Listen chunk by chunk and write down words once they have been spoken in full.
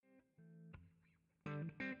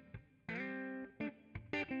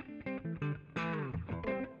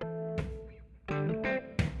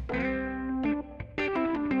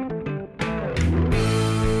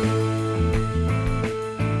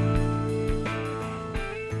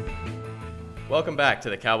Welcome back to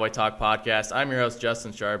the Cowboy Talk Podcast. I'm your host,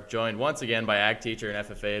 Justin Sharp, joined once again by ag teacher and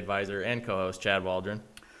FFA advisor and co-host Chad Waldron.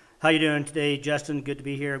 How you doing today, Justin? Good to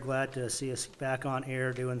be here. Glad to see us back on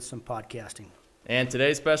air doing some podcasting. And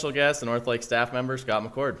today's special guest, a Northlake staff member, Scott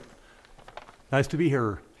McCord. Nice to be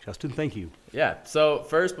here, Justin. Thank you. Yeah, so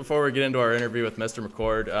first, before we get into our interview with Mr.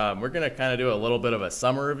 McCord, we're going to kind of do a little bit of a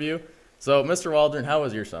summer review. So, Mr. Waldron, how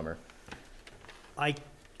was your summer?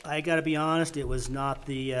 I got to be honest, it was not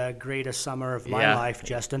the greatest summer of my life,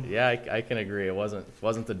 Justin. Yeah, I can agree. It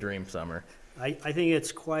wasn't the dream summer. I think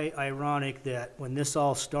it's quite ironic that when this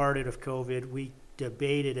all started of COVID, we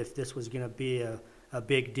debated if this was going to be a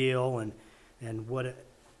big deal and what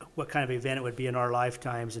kind of event it would be in our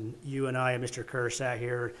lifetimes. And you and I and Mr. Kerr sat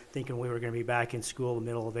here thinking we were going to be back in school in the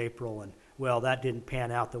middle of April. And, well, that didn't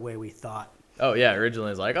pan out the way we thought. Oh, yeah, originally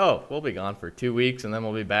it was like, we'll be gone for 2 weeks, and then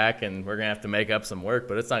we'll be back, and we're going to have to make up some work,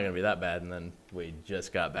 but it's not going to be that bad. And then we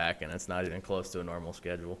just got back, and it's not even close to a normal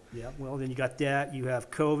schedule. Yeah, well, then you got that. You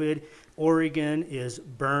have COVID. Oregon is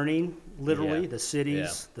burning, literally, the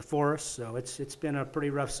cities, the forests. So it's been a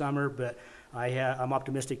pretty rough summer, but I'm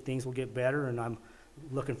optimistic things will get better, and I'm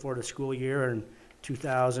looking forward to school year and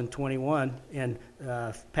 2021 and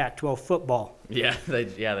Pac-12 football. Yeah,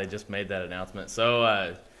 they just made that announcement.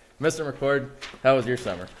 So, Mr. McCord, how was your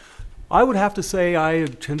summer? I would have to say I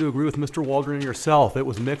tend to agree with Mr. Waldron and yourself. It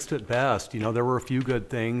was mixed at best. You know, there were a few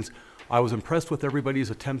good things. I was impressed with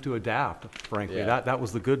everybody's attempt to adapt, frankly. Yeah. That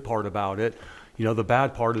was the good part about it. You know, the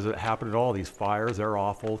bad part is it happened at all. These fires, they're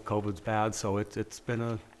awful. COVID's bad, so it's been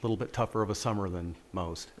a little bit tougher of a summer than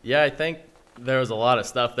most. Yeah, I think there was a lot of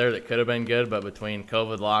stuff there that could have been good, but between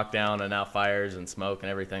COVID lockdown and now fires and smoke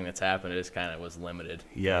and everything that's happened, it just kind of was limited.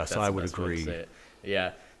 Yes, I would That's the best way to agree. say it.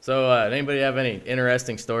 Yeah. So anybody have any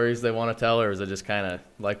interesting stories they want to tell, or is it just kind of,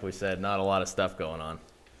 like we said, not a lot of stuff going on?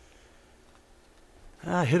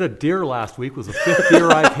 I hit a deer last week. It was the fifth deer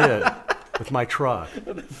I've hit with my truck.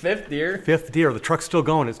 Fifth deer? Fifth deer. The truck's still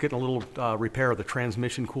going. It's getting a little repair. The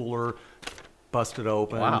transmission cooler busted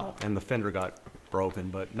open, Wow. and the fender got broken,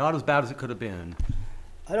 but not as bad as it could have been.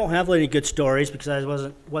 I don't have any good stories because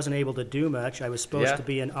I wasn't able to do much. I was supposed to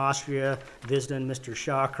be in Austria visiting Mr.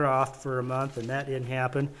 Shawcroft for a month, and that didn't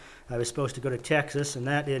happen. I was supposed to go to Texas, and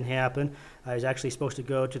that didn't happen. I was actually supposed to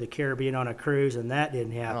go to the Caribbean on a cruise, and that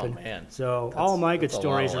didn't happen. Oh, man. So all my good that's a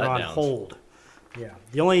lot of stories are on letdowns. hold. Yeah.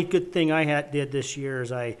 The only good thing I did this year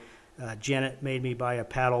is Janet made me buy a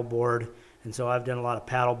paddle board, and so I've done a lot of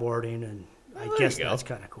paddle boarding, and I there guess you go. that's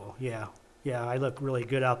kind of cool. Yeah. Yeah, I look really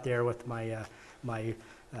good out there with my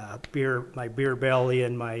beer belly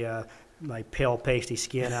and my pale pasty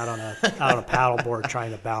skin out on a paddleboard trying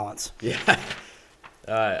to balance. Yeah.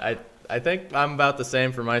 I think I'm about the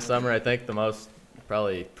same for my summer. I think the most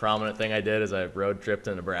probably prominent thing I did is I road tripped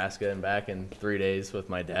to Nebraska and back in 3 days with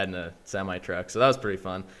my dad in a semi truck. So that was pretty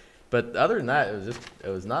fun. But other than that, it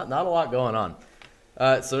was not a lot going on.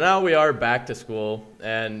 So now we are back to school,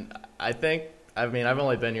 and I've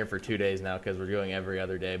only been here for 2 days now because we're doing every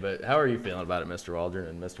other day. But how are you feeling about it, Mr. Waldron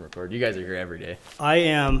and Mr. McCord? You guys are here every day. I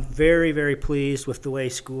am very, very pleased with the way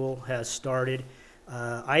school has started.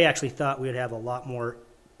 I actually thought we'd have a lot more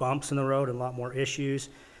bumps in the road and a lot more issues.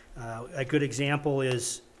 A good example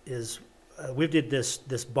is we did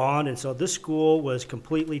this bond, and so this school was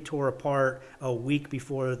completely tore apart a week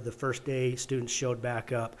before the first day students showed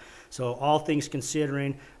back up. So all things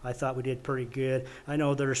considering, I thought we did pretty good. I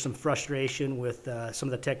know there's some frustration with some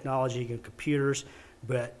of the technology and computers,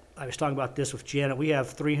 but I was talking about this with Janet. We have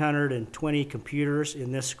 320 computers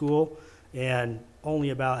in this school, and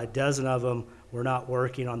only about a dozen of them were not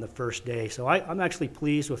working on the first day. So I'm actually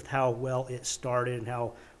pleased with how well it started and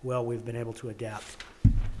how well we've been able to adapt.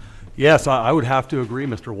 Yes, I would have to agree,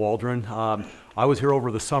 Mr. Waldron. I was here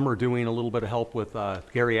over the summer doing a little bit of help with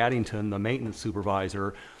Gary Addington, the maintenance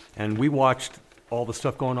supervisor, and we watched all the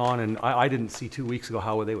stuff going on, and I didn't see 2 weeks ago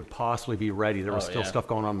how they would possibly be ready. There was still stuff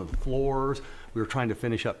going on the floors. We were trying to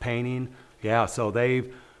finish up painting. Yeah, so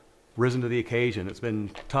they've risen to the occasion. It's been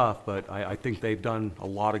tough, but I think they've done a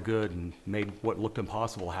lot of good and made what looked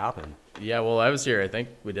impossible happen. Yeah, well, I was here. I think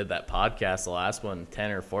we did that podcast, the last one,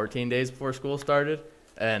 10 or 14 days before school started.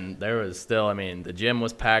 And there was still, the gym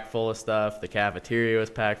was packed full of stuff. The cafeteria was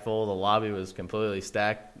packed full. The lobby was completely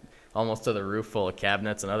stacked almost to the roof full of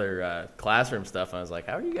cabinets and other classroom stuff. And I was like,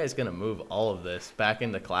 how are you guys going to move all of this back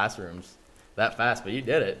into classrooms that fast? But you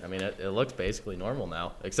did it. It looks basically normal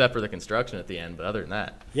now, except for the construction at the end. But other than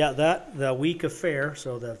that. Yeah, the week of fair,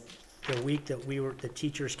 so the week that the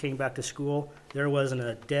teachers came back to school, there wasn't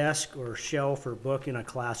a desk or shelf or book in a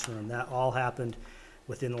classroom. That all happened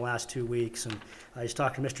within the last 2 weeks. And I was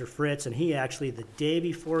talking to Mr. Fritz, and he actually, the day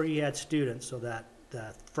before he had students, so that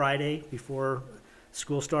the Friday before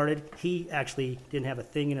school started, he actually didn't have a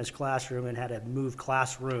thing in his classroom and had to move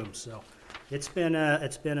classrooms. So it's been a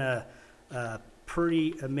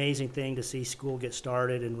pretty amazing thing to see school get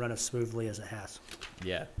started and run as smoothly as it has.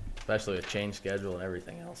 Yeah, especially with change schedule and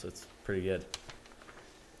everything else, it's pretty good.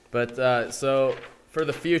 But so for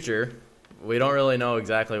the future, we don't really know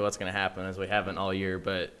exactly what's going to happen as we haven't all year.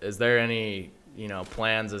 But is there any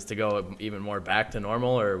plans as to go even more back to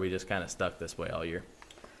normal, or are we just kind of stuck this way all year?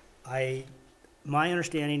 My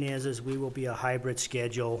understanding is we will be a hybrid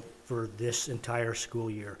schedule for this entire school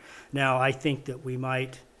year. Now, I think that we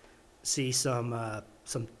might see some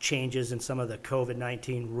changes in some of the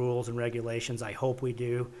COVID-19 rules and regulations. I hope we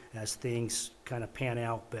do as things kind of pan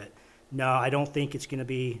out. But no, I don't think it's going to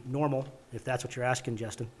be normal, if that's what you're asking,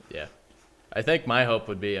 Justin. Yeah. I think my hope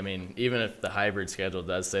would be, even if the hybrid schedule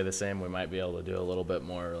does stay the same, we might be able to do a little bit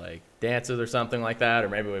more like dances or something like that, or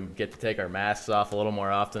maybe we get to take our masks off a little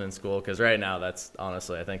more often in school, because right now I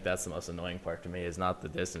think that's the most annoying part to me is not the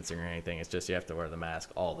distancing or anything. It's just you have to wear the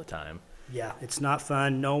mask all the time. Yeah, it's not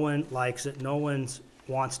fun. No one likes it. No one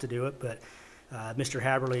wants to do it, but Mr.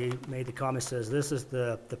 Haberly made the comment, says this is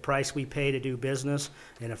the price we pay to do business,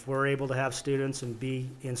 and if we're able to have students and be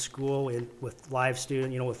in school with live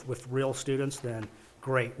students, with real students, then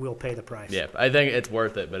great, we'll pay the price. Yeah, I think it's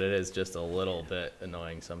worth it, but it is just a little bit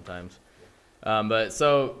annoying sometimes. But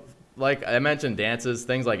so, like I mentioned, dances,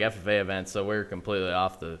 things like FFA events, so we're completely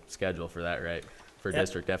off the schedule for that, right? For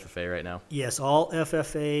district FFA right now? Yes, all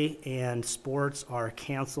FFA and sports are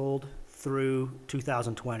canceled through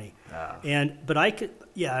 2020. But I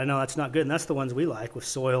know that's not good, and that's the ones we like with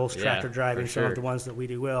soils, tractor driving, some of the ones that we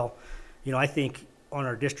do well. I think on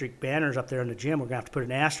our district banners up there in the gym, we're gonna have to put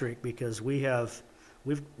an asterisk because we've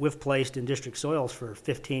placed in district soils for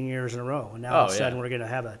 15 years in a row, and now all of a sudden we're gonna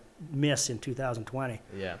have a miss in 2020.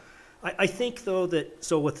 Yeah. I think though that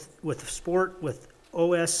with sport with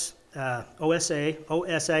OSSA. Is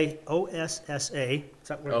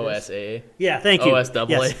that what it is? OSAA? Yeah, thank you. OSAA.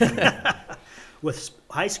 Yes. With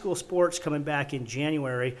high school sports coming back in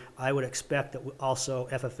January, I would expect that also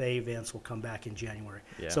FFA events will come back in January.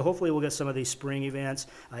 Yeah. So hopefully we'll get some of these spring events.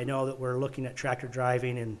 I know that we're looking at tractor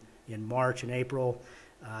driving in March and April.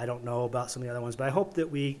 I don't know about some of the other ones, but I hope that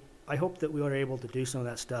we are able to do some of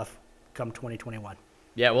that stuff come 2021.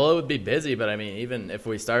 Yeah, well, it would be busy, but even if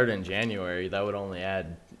we started in January, that would only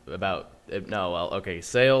add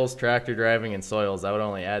sales, tractor driving, and soils, that would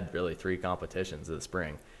only add really 3 competitions in the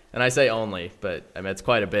spring. And I say only, but it's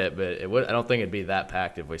quite a bit, but I don't think it'd be that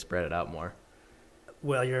packed if we spread it out more.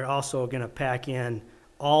 Well, you're also going to pack in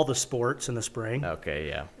all the sports in the spring. Okay,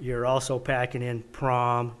 yeah. You're also packing in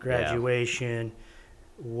prom, graduation,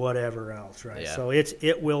 whatever else, right? Yeah. So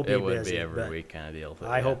it will be busy. It would be every week kind of deal. But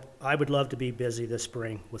I would love to be busy this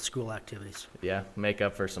spring with school activities. Yeah, make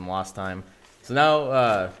up for some lost time. So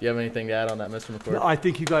now, do you have anything to add on that, Mr. McCord? No, I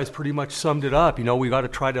think you guys pretty much summed it up. We got to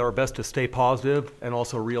try our best to stay positive and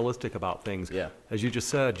also realistic about things. Yeah. As you just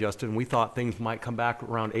said, Justin, we thought things might come back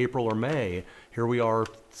around April or May. Here we are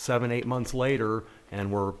 7-8 months later,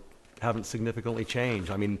 and we're haven't significantly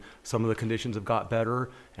changed. Some of the conditions have got better,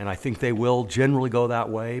 and I think they will generally go that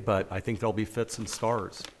way, but I think there'll be fits and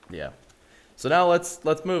starts. Yeah. So now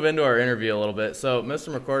let's move into our interview a little bit. So,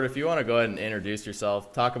 Mr. McCord, if you want to go ahead and introduce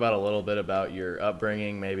yourself, talk about a little bit about your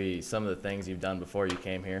upbringing, maybe some of the things you've done before you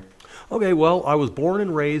came here. Okay, well, I was born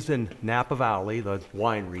and raised in Napa Valley, the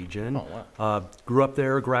wine region. Oh, wow. Grew up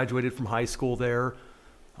there, graduated from high school there.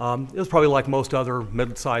 It was probably like most other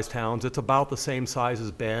mid-sized towns. It's about the same size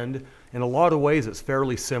as Bend. In a lot of ways, it's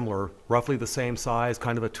fairly similar, roughly the same size,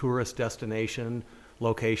 kind of a tourist destination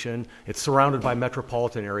location. It's surrounded by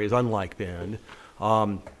metropolitan areas, unlike Bend.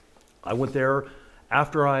 I went there.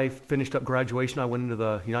 After I finished up graduation, I went into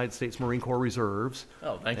the United States Marine Corps Reserves.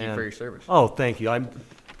 Oh, thank you for your service. Oh, thank you.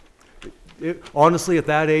 Honestly, at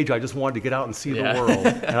that age, I just wanted to get out and see the world.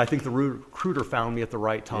 And I think the recruiter found me at the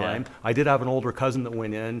right time. Yeah. I did have an older cousin that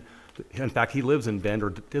went in. In fact, he lives in Bend, or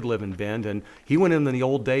did live in Bend. And he went in the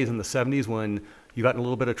old days in the 70s when you got in a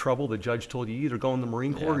little bit of trouble. The judge told you either go in the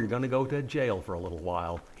Marine Corps or you're going to go to jail for a little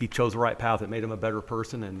while. He chose the right path. It made him a better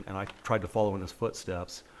person, and I tried to follow in his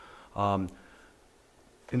footsteps.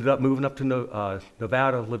 Ended up moving up to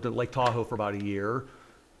Nevada, lived at Lake Tahoe for about a year.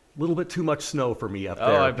 A little bit too much snow for me up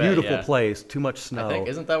there. I bet, Beautiful place, too much snow. I think,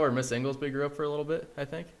 isn't that where Miss Inglesby grew up for a little bit, I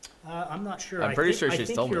think? I'm not sure. I'm pretty sure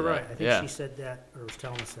she's told me you're that. right. I think she said that or was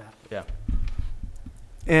telling us that. Yeah.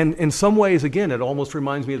 And in some ways, again, it almost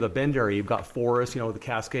reminds me of the Bend area. You've got forests, the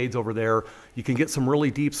Cascades over there. You can get some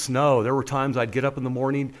really deep snow. There were times I'd get up in the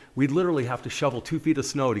morning, we'd literally have to shovel 2 feet of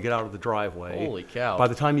snow to get out of the driveway. Holy cow. By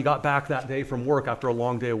the time you got back that day from work after a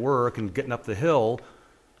long day of work and getting up the hill,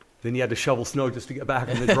 then you had to shovel snow just to get back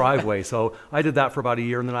in the driveway. So I did that for about a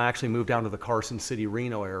year, and then I actually moved down to the Carson City,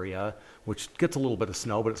 Reno area, which gets a little bit of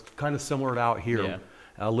snow, but it's kind of similar to out here.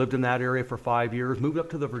 Yeah. Lived in that area for 5 years, moved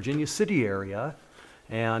up to the Virginia City area,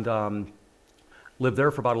 and lived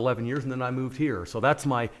there for about 11 years, and then I moved here. So that's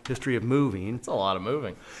my history of moving. It's a lot of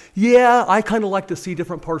moving. Yeah, I kind of like to see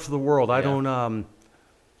different parts of the world. Yeah.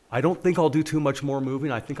 I don't think I'll do too much more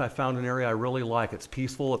moving. I think I found an area I really like. It's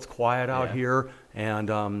peaceful, it's quiet out Yeah. here,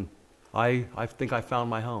 and I think I found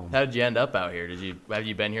my home. How did you end up out here? Have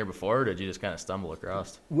you been here before, or did you just kind of stumble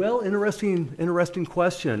across? Well, interesting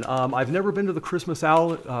question. I've never been to the Christmas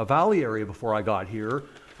Valley area before I got here,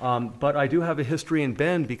 but I do have a history in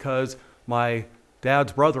Bend because my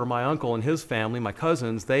dad's brother, my uncle, and his family, my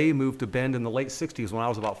cousins, they moved to Bend in the late 60s when I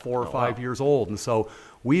was about 4 or 5 wow. years old. And so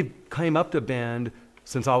we came up to Bend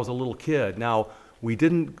since I was a little kid. Now, we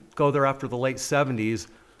didn't go there after the late 70s.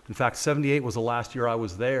 In fact, 78 was the last year I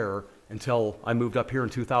was there until I moved up here in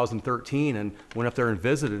 2013 and went up there and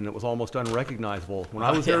visited, and it was almost unrecognizable. When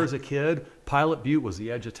I was there Yeah. as a kid, Pilot Butte was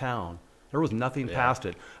the edge of town. There was nothing Yeah. past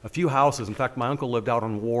it. A few houses. In fact, my uncle lived out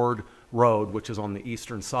on Ward Road, which is on the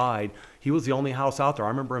eastern side. He was the only house out there. I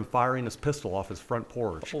remember him firing his pistol off his front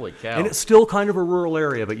porch. Holy cow. And it's still kind of a rural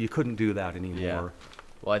area, but you couldn't do that anymore. Yeah.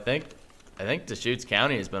 Well, I think Deschutes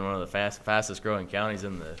County has been one of the fastest growing counties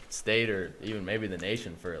in the state, or even maybe the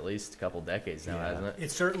nation, for at least a couple decades now, Yeah. hasn't it?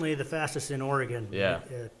 It's certainly the fastest in Oregon. Yeah.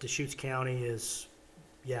 Deschutes County is,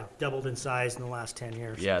 doubled in size in the last 10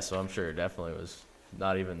 years. Yeah, so I'm sure it definitely was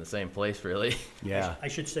not even the same place, really. Yeah. I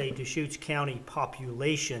should say Deschutes County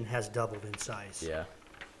population has doubled in size. Yeah.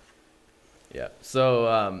 Yeah.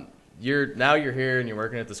 So you're here and you're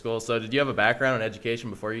working at the school. So did you have a background in education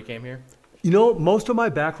before you came here? Most of my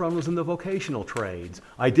background was in the vocational trades.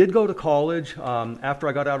 I did go to college after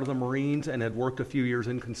I got out of the Marines and had worked a few years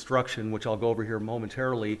in construction, which I'll go over here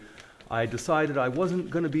momentarily. I decided I wasn't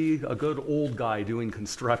going to be a good old guy doing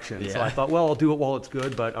construction. So Yeah. I thought, well, I'll do it while it's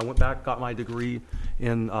good. But I went back, got my degree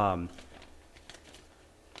in, I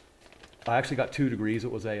actually got 2 degrees.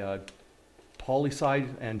 It was a poli-sci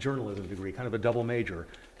and journalism degree, kind of a double major.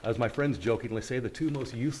 As my friends jokingly say, the 2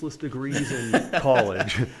 most useless degrees in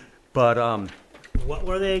college. But What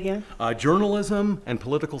were they again? journalism and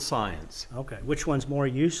political science. Okay. Which one's more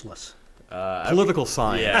useless? Political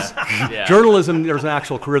science. Yeah. Yeah. Journalism, there's an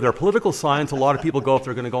actual career there. Political science, a lot of people go if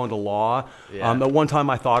they're going to go into law. Yeah. At one time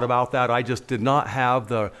I thought about that. I just did not have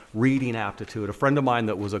the reading aptitude. A friend of mine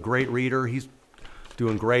that was a great reader, he's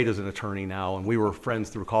doing great as an attorney now, and we were friends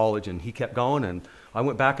through college, and he kept going, and I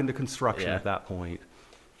went back into construction Yeah. at that point.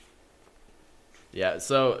 Yeah.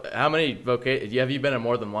 So how many have you been in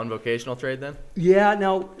more than one vocational trade then? Yeah,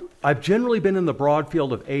 now, I've generally been in the broad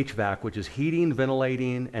field of HVAC, which is heating,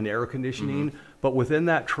 ventilating, and air conditioning. But within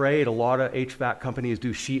that trade, a lot of HVAC companies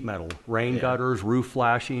do sheet metal, rain Yeah. gutters, roof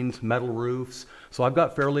flashings, metal roofs. So I've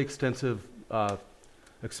got fairly extensive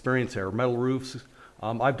experience there. Metal roofs,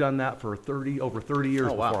 I've done that for over 30 years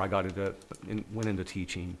Oh, wow. before I went into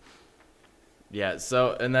teaching. Yeah.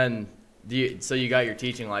 So and then so you got your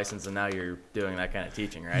teaching license and now you're doing that kind of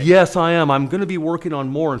teaching, right? Yes, I am. I'm going to be working on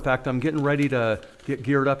more. In fact, I'm getting ready to get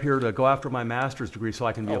geared up here to go after my master's degree so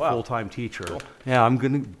I can be Oh, a wow. full-time teacher. Cool. Yeah, I'm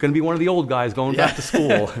going to be one of the old guys going back to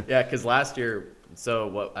school. Yeah, because last year,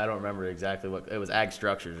 I don't remember exactly what it was. Ag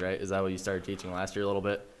structures, right? Is that what you started teaching last year a little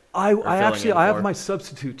bit? I filling in have for? my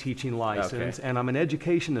substitute teaching license, Okay. and I'm an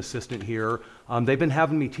education assistant here. They've been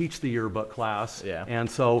having me teach the yearbook class, Yeah.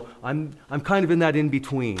 and so I'm kind of in that in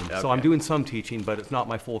between. So I'm Okay. doing some teaching, but it's not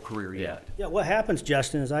my full career Yeah. yet. Yeah, what happens,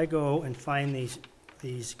 Justin, is I go and find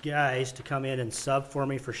these guys to come in and sub for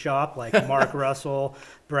me for shop, like Mark Russell,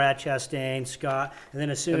 Brad Chastain, Scott, and then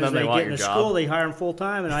as soon And as then they they want get your into job. school, they hire them full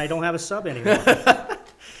time, and I don't have a sub anymore.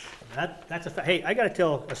 That's a fact. Hey, I got to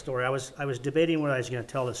tell a story. I was debating whether I was going to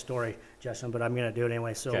tell this story, Justin, but I'm going to do it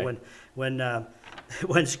anyway. So Okay.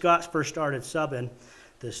 when Scott first started subbing,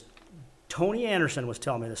 this Tony Anderson was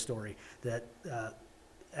telling me the story that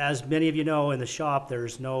as many of you know, in the shop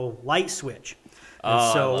there's no light switch. And Oh,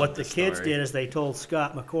 I so love what the this kids story. did is they told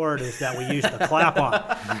Scott McCord is that we used the clap on,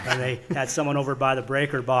 and they had someone over by the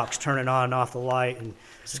breaker box turning on and off the light, and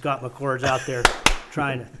Scott McCord's out there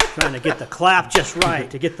trying to get the clap just right,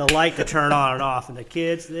 to get the light to turn on and off. And the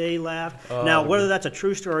kids, they laughed. Now, whether that's a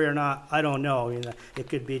true story or not, I don't know. I mean, it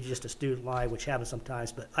could be just a student lie, which happens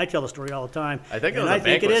sometimes. But I tell the story all the time. I think it and was I a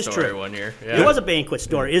think it banquet is story true. one year. Yeah. It was a banquet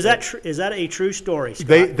story. Is that is that a true story, Scott?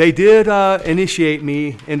 They did initiate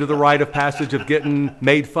me into the rite of passage of getting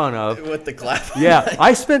made fun of. With the clap. Yeah,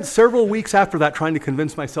 I spent several weeks after that trying to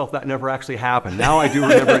convince myself that never actually happened. Now I do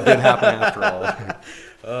remember it did happen after all.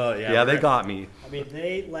 Oh, yeah. Yeah, they got me. I mean,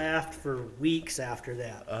 they laughed for weeks after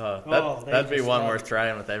that. They That'd be just one loved worth it.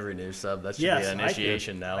 trying with every new sub. That should Yes, be an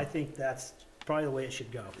initiation now. I think that's probably the way it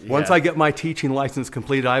should go. Once Yeah. I get my teaching license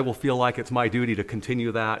completed, I will feel like it's my duty to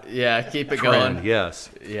continue that Yeah, keep it trend. going. Yes.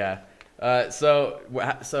 Yeah. You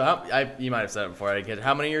might have said it before. I get.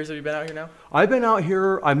 How many years have you been out here now? I've been out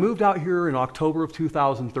here, I moved out here in October of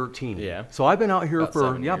 2013. Yeah. So I've been out here About for,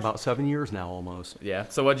 7 years. about 7 years now almost. Yeah.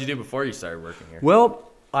 So what'd you do before you started working here? Well,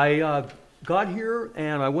 I got here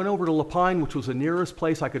and I went over to Lapine, which was the nearest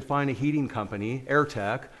place I could find a heating company,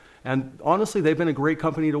 AirTech. And honestly, they've been a great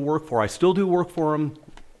company to work for. I still do work for them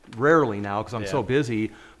rarely now because I'm so Yeah.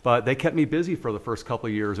 busy, but they kept me busy for the first couple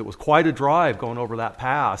of years. It was quite a drive going over that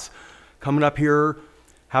pass. Coming up here,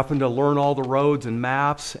 having to learn all the roads and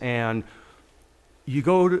maps, and you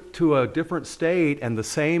go to a different state and the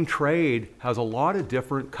same trade has a lot of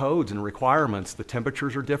different codes and requirements. The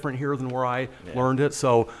temperatures are different here than where I learned it,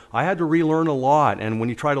 so I had to relearn a lot. And when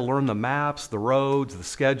you try to learn the maps, the roads, the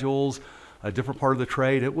schedules, a different part of the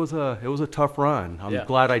trade, it was a tough run. I'm Yeah.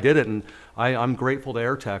 glad I did it, and I'm grateful to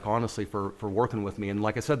AirTech, honestly, for working with me. And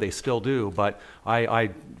like I said, they still do, but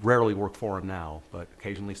I rarely work for them now, but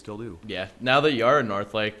occasionally still do. Yeah. Now that you are in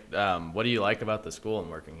Northlake, what do you like about the school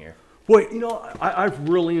and working here? Boy, I've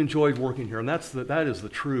really enjoyed working here, and that is the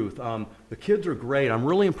truth. The kids are great. I'm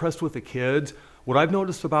really impressed with the kids. What I've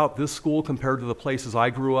noticed about this school compared to the places I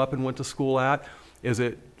grew up and went to school at is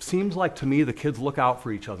it seems like to me the kids look out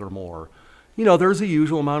for each other more. There's a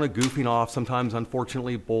usual amount of goofing off. Sometimes,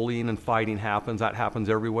 unfortunately, bullying and fighting happens. That happens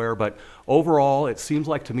everywhere. But overall, it seems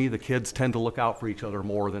like to me the kids tend to look out for each other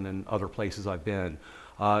more than in other places I've been.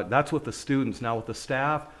 That's with the students. Now with the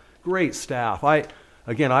staff, great staff. I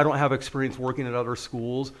don't have experience working at other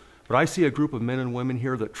schools, but I see a group of men and women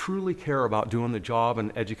here that truly care about doing the job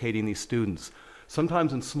and educating these students.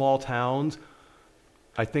 Sometimes in small towns,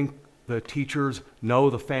 I think the teachers know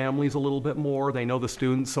the families a little bit more. They know the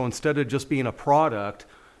students. So instead of just being a product,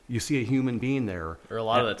 you see a human being there. Or a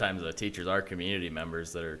lot of the times the teachers are community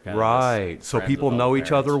members that are kind of Right. just So friends people with all know the each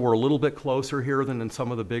parents. other. We're a little bit closer here than in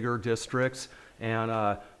some of the bigger districts. And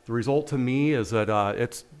the result to me is that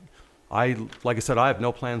like I said, I have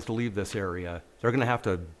no plans to leave this area. They're going to have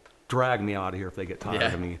to drag me out of here if they get tired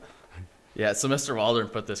Yeah. of me. Yeah, so Mr. Waldron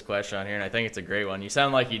put this question on here, and I think it's a great one. You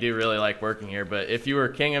sound like you do really like working here, but if you were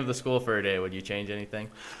king of the school for a day, would you change anything?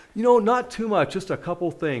 Not too much, just a couple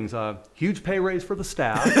things. Huge pay raise for the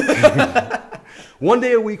staff. 1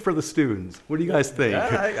 day a week for the students. What do you guys think?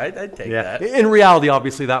 Yeah, I'd take that. In reality,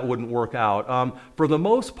 obviously, that wouldn't work out. For the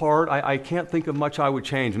most part, I can't think of much I would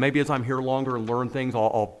change. Maybe as I'm here longer and learn things,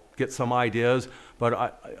 I'll get some ideas.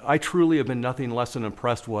 But I truly have been nothing less than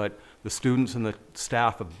impressed what the students and the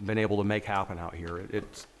staff have been able to make happen out here.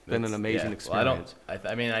 It's been an amazing experience. Well,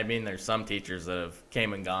 I mean, there's some teachers that have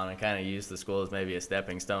came and gone and kind of used the school as maybe a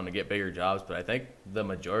stepping stone to get bigger jobs, but I think the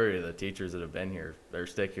majority of the teachers that have been here, they're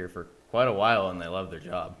stick here for quite a while and they love their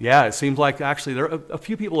job. Yeah, it seems like actually there a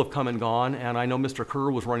few people have come and gone, and I know Mr. Kerr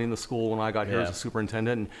was running the school when I got here as a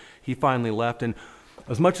superintendent, and he finally left. And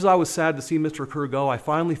as much as I was sad to see Mr. Kerr go, I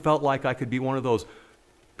finally felt like I could be one of those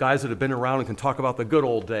guys that have been around and can talk about the good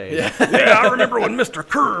old days. Yeah, I remember when Mr.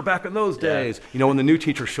 Kerr back in those days. When the new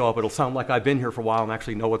teachers show up, it'll sound like I've been here for a while and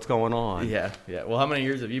actually know what's going on. Yeah. Well, how many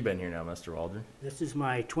years have you been here now, Mr. Waldron? This is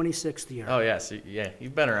my 26th year. Oh, yeah. So,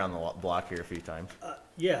 you've been around the block here a few times.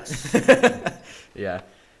 Yes. Yeah.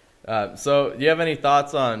 So, do you have any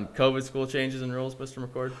thoughts on COVID school changes and rules, Mr.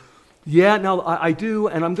 McCord? Yeah, now I do,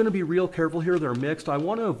 and I'm going to be real careful here. They're mixed. I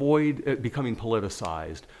want to avoid it becoming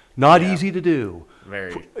politicized. Not easy to do.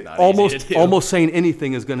 Very not easy to do. Almost saying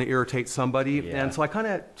anything is going to irritate somebody. Yeah. And so I kind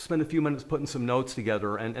of spent a few minutes putting some notes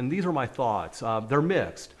together, and these are my thoughts. They're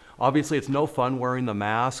mixed. Obviously, it's no fun wearing the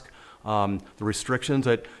mask. The restrictions,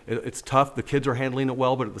 it's tough. The kids are handling it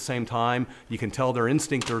well, but at the same time, you can tell their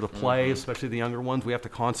instinct are to play, especially the younger ones. We have to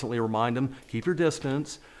constantly remind them, keep your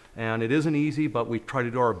distance. And it isn't easy, but we try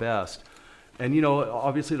to do our best. And,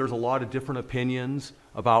 obviously there's a lot of different opinions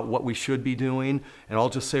about what we should be doing. And I'll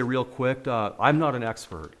just say real quick, I'm not an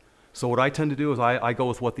expert. So what I tend to do is I go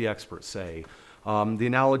with what the experts say. The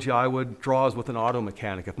analogy I would draw is with an auto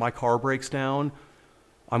mechanic. If my car breaks down,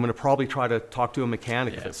 I'm going to probably try to talk to a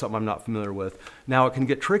mechanic if Yeah. it's something I'm not familiar with. Now, it can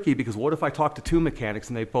get tricky because what if I talk to two mechanics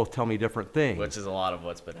and they both tell me different things? Which is a lot of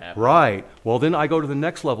what's been happening. Right. Well, then I go to the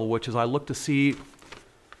next level, which is I look to see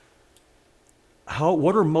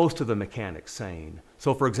what are most of the mechanics saying.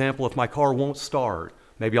 So, for example, if my car won't start,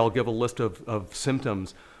 maybe I'll give a list of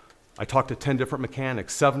symptoms. I talk to 10 different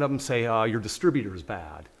mechanics. 7 of them say your distributor is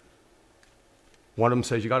bad. One of them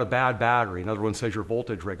says you got a bad battery. Another one says your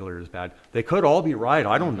voltage regulator is bad. They could all be right.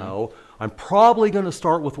 I don't know. I'm probably going to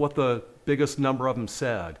start with what the biggest number of them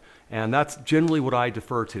said. And that's generally what I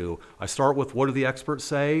defer to. I start with what do the experts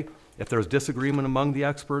say? If there's disagreement among the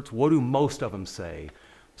experts, what do most of them say?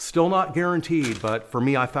 Still not guaranteed, but for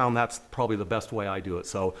me, I found that's probably the best way I do it.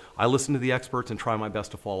 So I listen to the experts and try my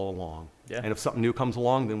best to follow along. Yeah. And if something new comes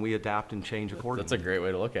along, then we adapt and change accordingly. That's a great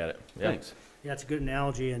way to look at it. Yeah. Thanks. Yeah, it's a good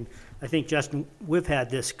analogy, and I think, Justin, we've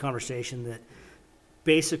had this conversation that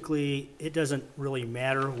basically it doesn't really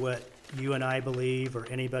matter what you and I believe or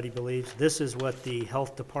anybody believes. This is what the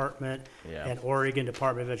Health Department Yeah. and Oregon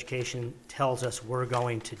Department of Education tells us we're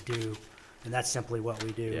going to do, and that's simply what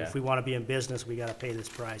we do. Yeah. If we want to be in business, we got to pay this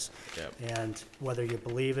price. Yep. And whether you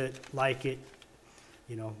believe it, like it,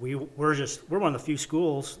 you know, we're one of the few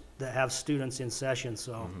schools that have students in session,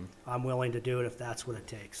 so I'm willing to do it if that's what it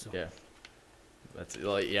takes. So. Yeah. That's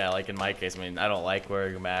like in my case, I mean, I don't like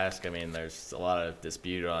wearing a mask. I mean, there's a lot of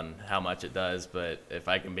dispute on how much it does, but if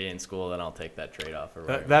I can be in school, then I'll take that trade-off or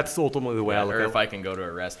whatever. That's ultimately the way I look or at if it. I can go to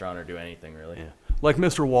a restaurant or do anything really. Yeah. Like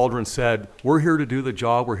Mr. Waldron said, we're here to do the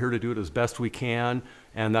job. We're here to do it as best we can,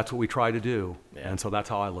 and that's what we try to do. Yeah. And so that's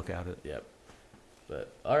how I look at it. Yep. But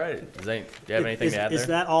all right, do you have anything to add Is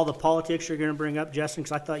there? that all the politics you're going to bring up, Justin?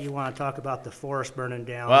 Because I thought you want to talk about the forest burning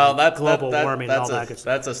down, Well, and that's global warming, and all that good stuff.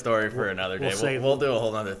 that's a story for another day. we'll save- We'll do a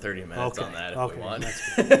whole another 30 minutes Okay, on that if okay, we want.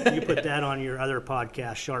 that's good. You put that on your other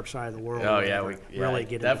podcast, Sharp Side of the World. Oh or yeah, whatever. we really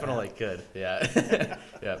get into definitely that. could. Yeah,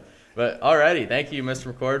 yeah. But alrighty, thank you,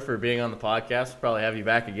 Mr. McCord, for being on the podcast. We'll probably have you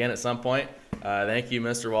back again at some point. Thank you,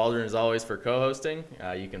 Mr. Waldron, as always, for co-hosting.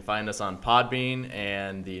 You can find us on Podbean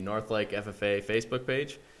and the Northlake FFA Facebook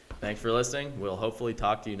page. Thanks for listening. We'll hopefully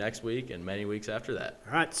talk to you next week and many weeks after that.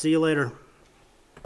 All right, see you later.